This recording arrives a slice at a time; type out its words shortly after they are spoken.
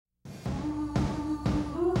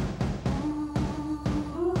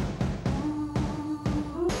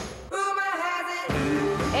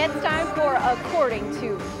It's time for According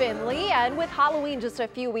to Finley, and with Halloween just a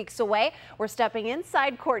few weeks away, we're stepping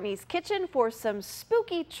inside Courtney's kitchen for some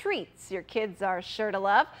spooky treats your kids are sure to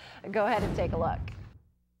love. Go ahead and take a look.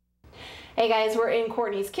 Hey guys, we're in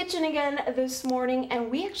Courtney's kitchen again this morning,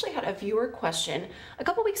 and we actually had a viewer question a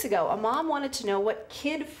couple weeks ago. A mom wanted to know what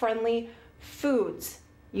kid-friendly foods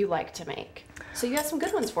you like to make. So you have some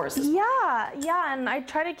good ones for us this morning. Yeah, and I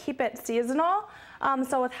try to keep it seasonal.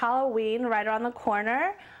 So with Halloween right around the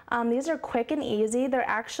corner, these are quick and easy. They're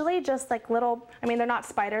actually just like little, I mean, they're not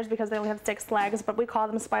spiders because they only have 6 legs, but we call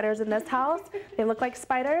them spiders in this house. They look like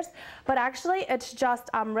spiders, but actually it's just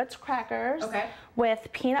Ritz crackers with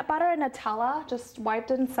peanut butter and Nutella just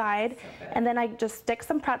wiped inside. And then I just stick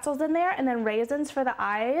some pretzels in there and then raisins for the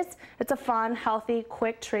eyes. It's a fun, healthy,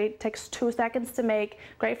 quick treat. Takes 2 seconds to make.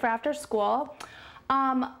 Great for after school.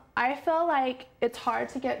 I feel like it's hard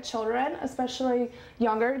to get children, especially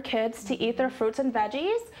younger kids, to eat their fruits and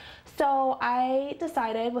veggies. So I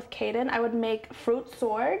decided with Caden I would make fruit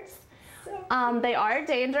swords. They are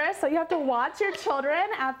dangerous, so you have to watch your children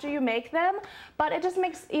after you make them. But it just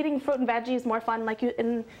makes eating fruit and veggies more fun. Like you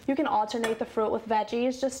can alternate the fruit with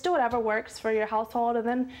veggies. Just do whatever works for your household. And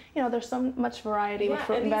then, you know, there's so much variety with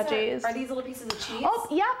fruit and veggies. Are these little pieces of cheese? Oh,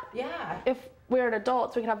 yep. Yeah. If we're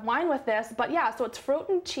adults, we can have wine with this. But yeah, so it's fruit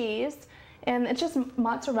and cheese, and it's just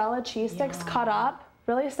mozzarella cheese sticks cut up.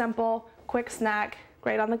 Really simple, quick snack,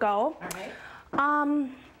 great on the go. All right.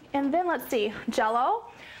 And then let's see, Jell-O.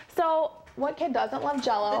 So what kid doesn't love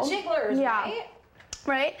Jell-O? The jigglers,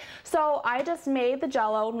 right? So I just made the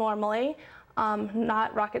Jell-O normally,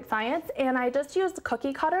 not rocket science, and I just used the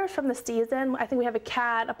cookie cutters from the season. I think we have a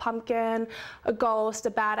cat, a pumpkin, a ghost, a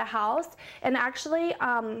bat, a house, and actually,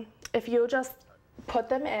 if you just put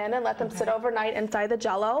them in and let them sit overnight inside the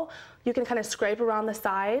Jell-O, you can kind of scrape around the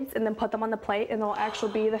sides and then put them on the plate, and they'll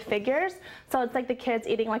actually be the figures. So it's like the kids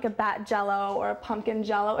eating like a bat Jell-O or a pumpkin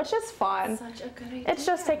Jell-O. It's just fun. Such a good idea. It's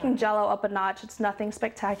just taking Jell-O up a notch. It's nothing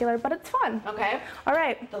spectacular, but it's fun. Okay. All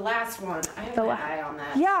right. The last one. I have my eye on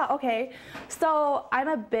that. Yeah, okay. So I'm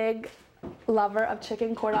a big lover of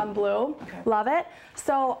chicken cordon bleu. Love it.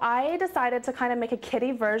 So I decided to kind of make a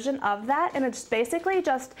kiddie version of that, and it's basically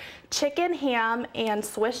just chicken, ham, and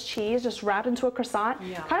Swiss cheese just wrapped into a croissant.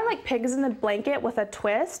 Kind of like pigs in the blanket with a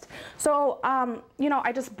twist. So you know,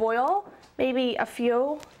 I just boil maybe a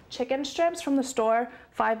few chicken strips from the store,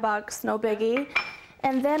 $5, no biggie.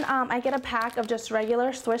 And then I get a pack of just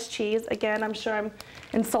regular Swiss cheese. Again, I'm sure I'm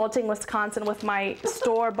insulting Wisconsin with my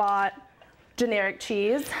store-bought generic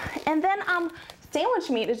cheese. And then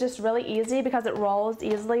sandwich meat is just really easy because it rolls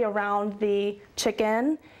easily around the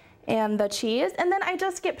chicken and the cheese. And then I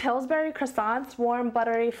just get Pillsbury croissants, warm,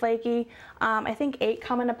 buttery, flaky. I think 8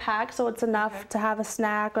 come in a pack, so it's enough to have a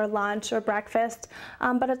snack or lunch or breakfast.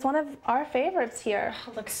 But it's one of our favorites here.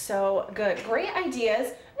 Oh, looks so good. Great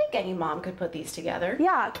ideas. I think any mom could put these together.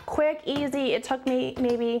 Yeah, quick, easy. It took me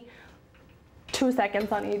maybe 2 seconds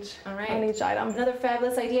on each item. Another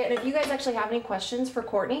fabulous idea. And if you guys actually have any questions for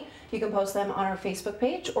Courtney, you can post them on our Facebook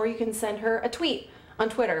page, or you can send her a tweet on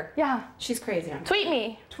Twitter. Yeah. She's crazy on Tweet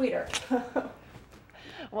me. Tweet her.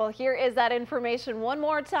 Well, here is that information one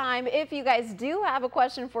more time. If you guys do have a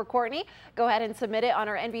question for Courtney, go ahead and submit it on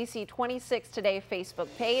our NBC26 Today Facebook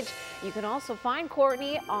page. You can also find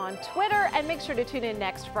Courtney on Twitter, and make sure to tune in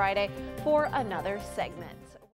next Friday for another segment.